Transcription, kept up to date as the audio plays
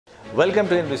Welcome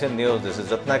to INBCN News. This is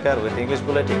Ratnakar with English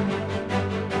Bulletin.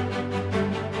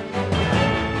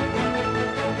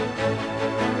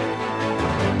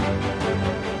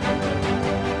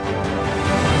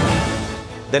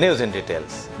 The news in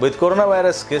details. With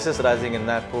coronavirus cases rising in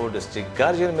Nagpur, District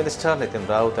Guardian Minister Nitin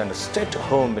Raut and State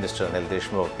Home Minister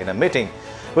VIDHRBHA in a meeting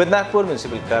with Nagpur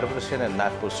Municipal Corporation and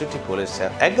Nagpur City Police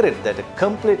have agreed that a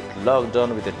complete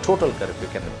lockdown with a total curfew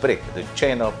can break the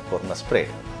chain of corona spread.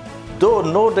 Though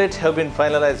no dates have been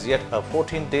finalized yet, a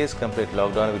 14 days complete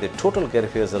lockdown with a total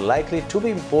curfew is likely to be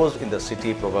imposed in the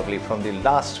city probably from the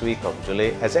last week of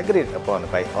July as agreed upon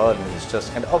by all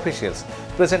ministers and officials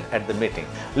present at the meeting.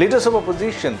 Leaders of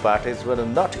opposition parties were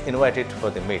not invited for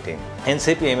the meeting.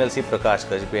 NCP MLC Prakash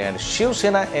Kajpe and Shiv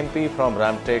Sena MP from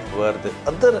Ramtek were the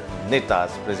other netas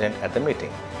present at the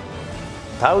meeting.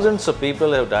 Thousands of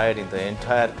people have died in the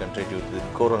entire country due to the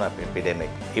corona epidemic.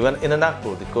 Even in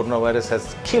Nagpur, the coronavirus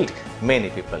has killed many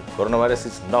people. Coronavirus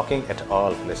is knocking at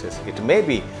all places. It may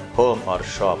be home or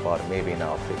shop or maybe in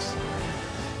office.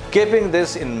 Keeping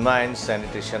this in mind,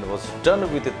 sanitation was done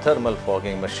with a thermal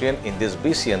fogging machine in this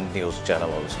BCN news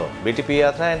channel also. BTP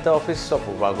Yatra and the office of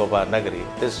Vagoba Nagari,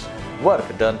 this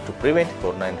work done to prevent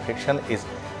corona infection is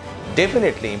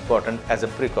definitely important as a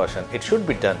precaution. It should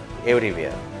be done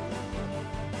everywhere.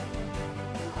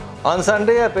 On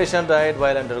Sunday, a patient died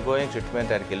while undergoing treatment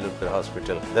at Gillupur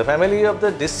Hospital. The family of the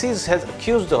deceased has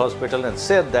accused the hospital and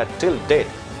said that till date,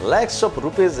 lakhs of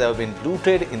rupees have been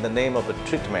looted in the name of the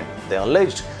treatment. They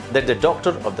alleged that the doctor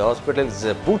of the hospital is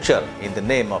a butcher in the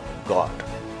name of God.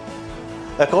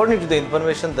 According to the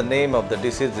information, the name of the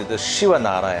deceased is Shiva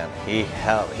Narayan.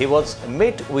 He was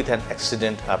met with an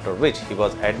accident after which he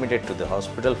was admitted to the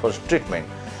hospital for treatment.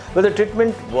 But the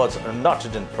treatment was not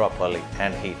done properly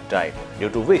and he died, due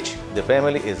to which the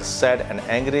family is sad and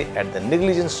angry at the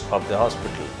negligence of the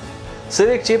hospital.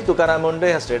 Civic Chief Tukaram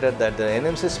Munde has stated that the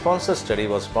NMC-sponsored study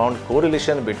was found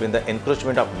correlation between the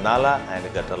encroachment of nala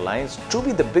and gutter lines to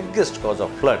be the biggest cause of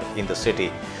flood in the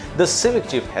city. The Civic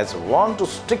Chief has warned to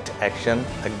strict action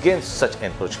against such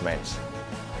encroachments.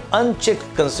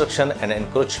 Unchecked construction and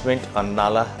encroachment on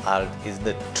nala are in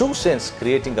the true sense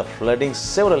creating a flooding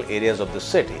several areas of the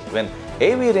city. When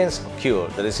heavy rains occur,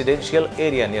 the residential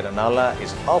area near a nala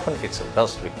is often its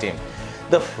worst victim.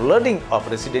 The flooding of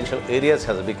residential areas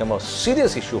has become a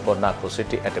serious issue for Nagpur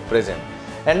city at present,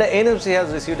 and the NMC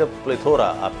has received a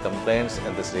plethora of complaints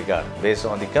in this regard. Based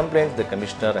on the complaints, the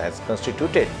Commissioner has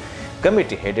constituted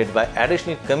committee headed by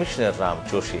Additional Commissioner Ram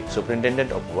Joshi,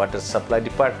 Superintendent of Water Supply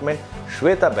Department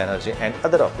Shweta Banerjee and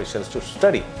other officials to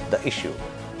study the issue.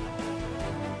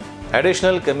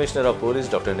 Additional Commissioner of Police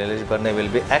Dr. Nilesh Barne will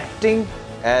be acting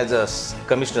as a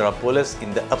Commissioner of Police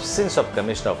in the absence of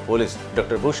Commissioner of Police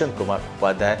Dr. Bhushan Kumar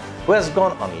Upadhyay, who has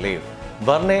gone on leave.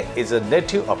 Barne is a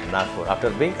native of Nagpur.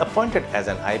 After being appointed as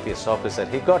an IPS officer,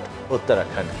 he got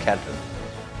Uttarakhand cadre.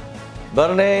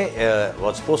 Barne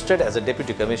was posted as a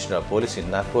Deputy Commissioner of Police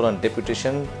in Nagpur on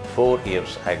deputation 4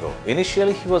 years ago.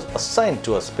 Initially, he was assigned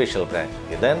to a special branch.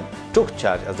 He then took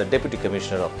charge as the Deputy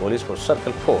Commissioner of Police for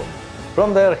Circle 4.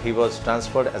 From there, he was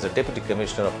transferred as a Deputy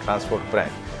Commissioner of Transport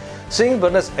Branch. Seeing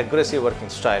Barne's aggressive working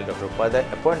style, Dr.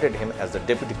 Upadhyay appointed him as the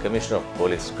Deputy Commissioner of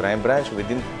Police Crime Branch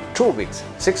within 2 weeks.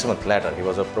 6 months later, he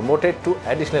was promoted to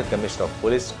Additional Commissioner of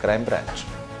Police Crime Branch.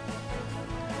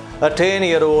 A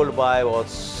 10-year-old boy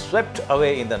was swept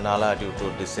away in the nala due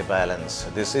to disbalance.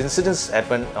 This incident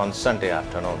happened on Sunday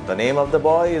afternoon. The name of the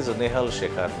boy is Nehal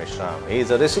Shekhar Mishram. He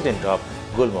is a resident of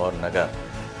Gulmohar Nagar.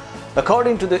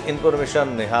 According to the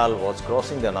information, Nehal was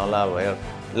crossing the nala via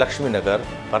Lakshmi Nagar,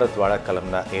 Bharatwada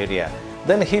Kalamna area.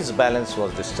 Then his balance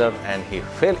was disturbed and he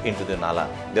fell into the nala.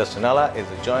 This nala is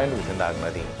joined with the Nag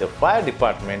Nadi. The fire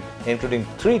department, including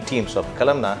 3 teams of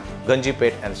Kalamna,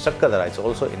 Ganjipet and Sakkadara, is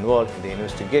also involved in the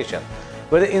investigation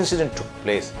where the incident took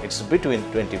place. It's between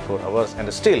 24 hours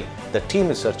and still the team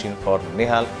is searching for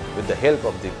Nehal with the help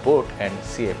of the boat and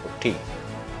CFO team.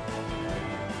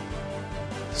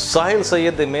 Sahil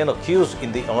Syed, the man accused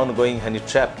in the ongoing honey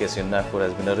trap case in Nagpur,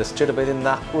 has been arrested by the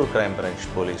Nagpur Crime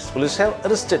Branch Police. Police have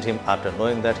arrested him after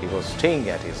knowing that he was staying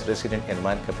at his residence in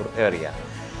Mankapur area.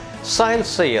 Sahil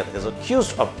Syed is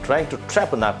accused of trying to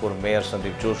trap Nagpur Mayor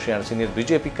Sandeep Joshi and senior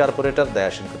BJP corporator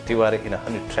Dayashankar Tiwari in a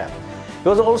honey trap. He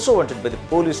was also wanted by the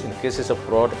police in cases of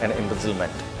fraud and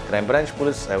embezzlement. Crime Branch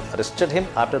Police have arrested him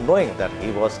after knowing that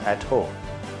he was at home.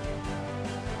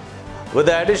 With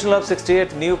the addition of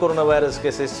 68 new coronavirus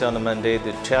cases on Monday,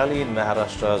 the tally in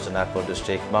Maharashtra's Nagpur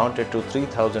district mounted to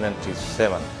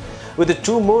 3,037. With the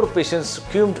 2 more patients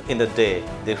succumbed in the day,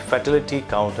 the fatality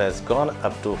count has gone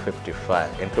up to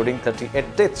 55, including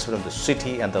 38 deaths from the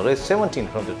city and the rest 17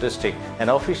 from the district, an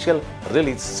official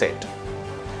release said.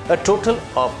 A total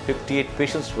of 58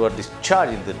 patients were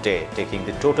discharged in the day, taking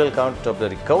the total count of the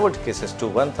recovered cases to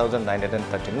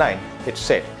 1,939, it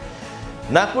said.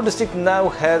 Nagpur district now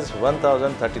has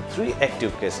 1,033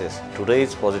 active cases.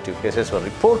 Today's positive cases were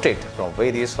reported from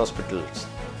various hospitals.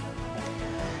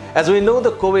 As we know,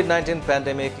 the COVID-19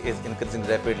 pandemic is increasing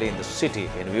rapidly in the city.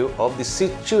 In view of the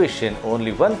situation,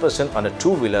 only one person on a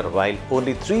two-wheeler while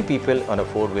only 3 people on a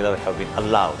four-wheeler have been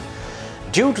allowed.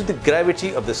 Due to the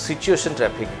gravity of the situation,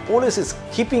 traffic police is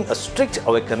keeping a strict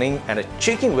awakening and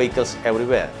checking vehicles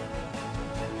everywhere.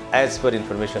 As per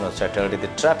information on Saturday, the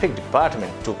traffic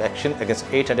department took action against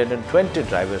 820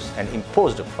 drivers and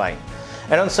imposed a fine.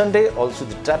 And on Sunday, also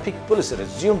the traffic police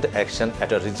resumed action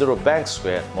at a Reserve Bank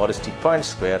Square, Modesty Point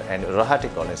Square and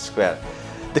Rahati College Square.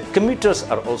 The commuters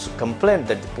are also complained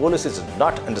that the police is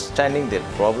not understanding their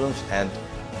problems and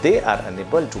they are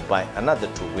unable to buy another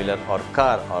two-wheeler or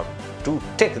car or to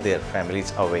take their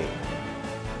families away.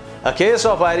 A case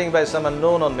of firing by some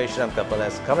unknown on Meshram couple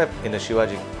has come up in the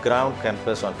Shivaji ground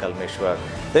campus on Kalmeshwar.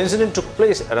 The incident took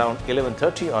place around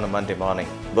 11:30 on a Monday morning.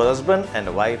 Both husband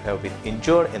and wife have been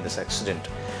injured in this accident.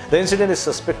 The incident is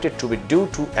suspected to be due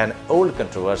to an old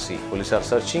controversy. Police are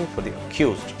searching for the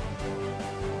accused.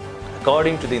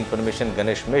 According to the information,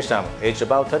 Ganesh Meshram, aged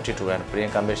about 32, and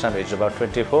Priyanka Meshram, aged about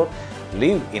 24,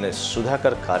 live in a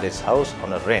Sudhakar Khade's house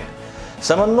on a rent.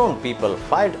 Some unknown people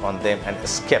fired on them and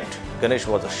escaped. Ganesh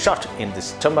was shot in the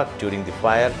stomach during the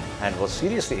fire and was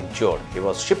seriously injured. He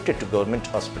was shifted to Government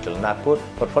Hospital, Nagpur,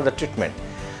 for further treatment.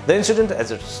 The incident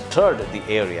has stirred the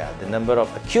area. The number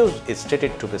of accused is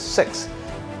stated to be 6.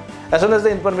 As soon as the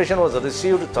information was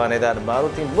received, Thanedar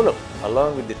Maruti Muluk,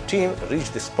 along with the team,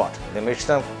 reached the spot. The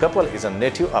Meshram couple is a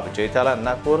native of Jaitala,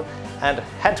 Nagpur, and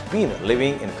had been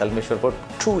living in Kalmeshwar for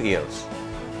 2 years.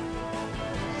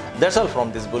 That's all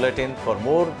from this bulletin. For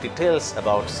more details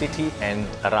about city and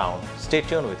around, stay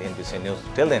tuned with INBCN News.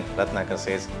 Till then, Ratnakar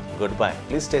says goodbye.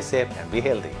 Please stay safe and be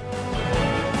healthy.